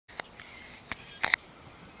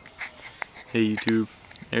Hey YouTube,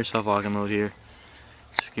 Airsoft Locking Mode here.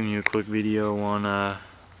 Just giving you a quick video on my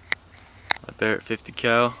Barrett 50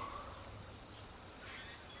 cal.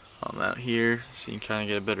 I'm out here so you can kind of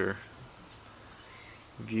get a better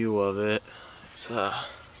view of it. It's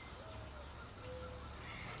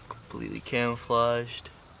completely camouflaged.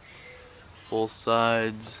 Both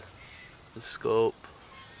sides, the scope,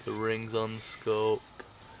 the rings on the scope.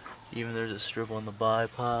 Even there's a strip on the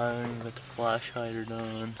bipod. Got the flash hider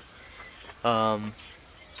done. A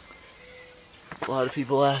lot of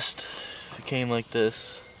people asked if it came like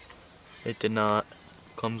this. It did not.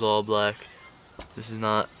 Comes all black. This is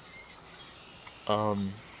not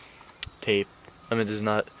tape. I mean, this is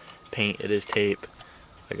not paint. It is tape.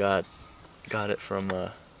 I got it from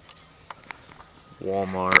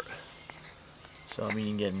Walmart. So I mean,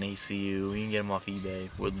 you can get an ACU. You can get them off eBay.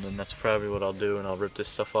 Woodland. That's probably what I'll do, and I'll rip this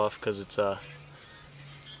stuff off because it's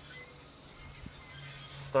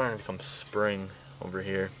starting to become spring over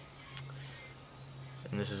here.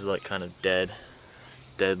 And this is like kind of dead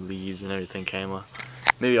leaves and everything camo.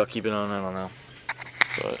 Maybe I'll keep it on, I don't know.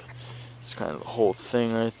 But it's kind of the whole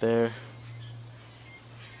thing right there.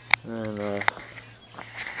 And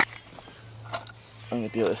I'll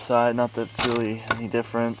get the other side, not that it's really any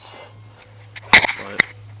difference. But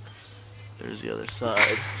there's the other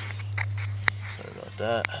side. Sorry about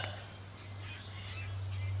that.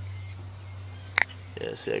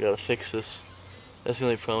 Yeah, see, I gotta fix this. That's the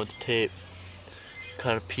only problem with the tape.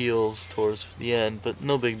 Kind of peels towards the end, but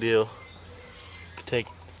no big deal.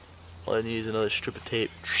 All I need is another strip of tape.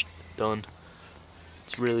 Done.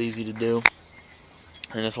 It's really easy to do,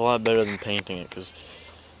 and it's a lot better than painting it, because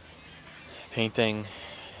painting,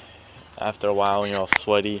 after a while, when you're all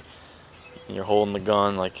sweaty and you're holding the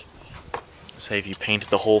gun, like, say if you painted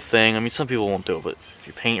the whole thing, I mean, some people won't do it, but if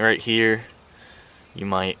you paint right here, you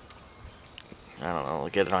might, I don't know,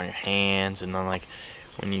 get it on your hands, and then like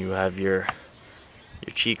when you have your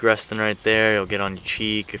cheek resting right there, you'll get on your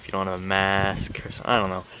cheek if you don't have a mask or something. I don't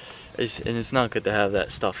know. And it's not good to have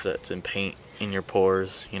that stuff that's in paint in your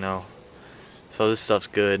pores, you know. So this stuff's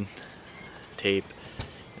good. Tape.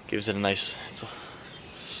 It gives it a nice, it's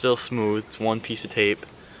still smooth. It's one piece of tape.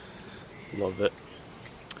 Love it.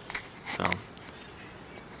 So,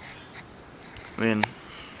 I mean,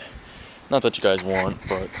 not that you guys want,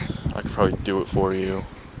 but I could probably do it for you.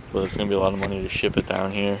 But it's going to be a lot of money to ship it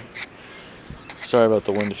down here. Sorry about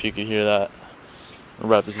the wind if you could hear that. I'll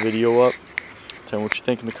wrap this video up. Tell me what you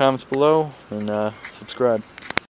think in the comments below, and subscribe.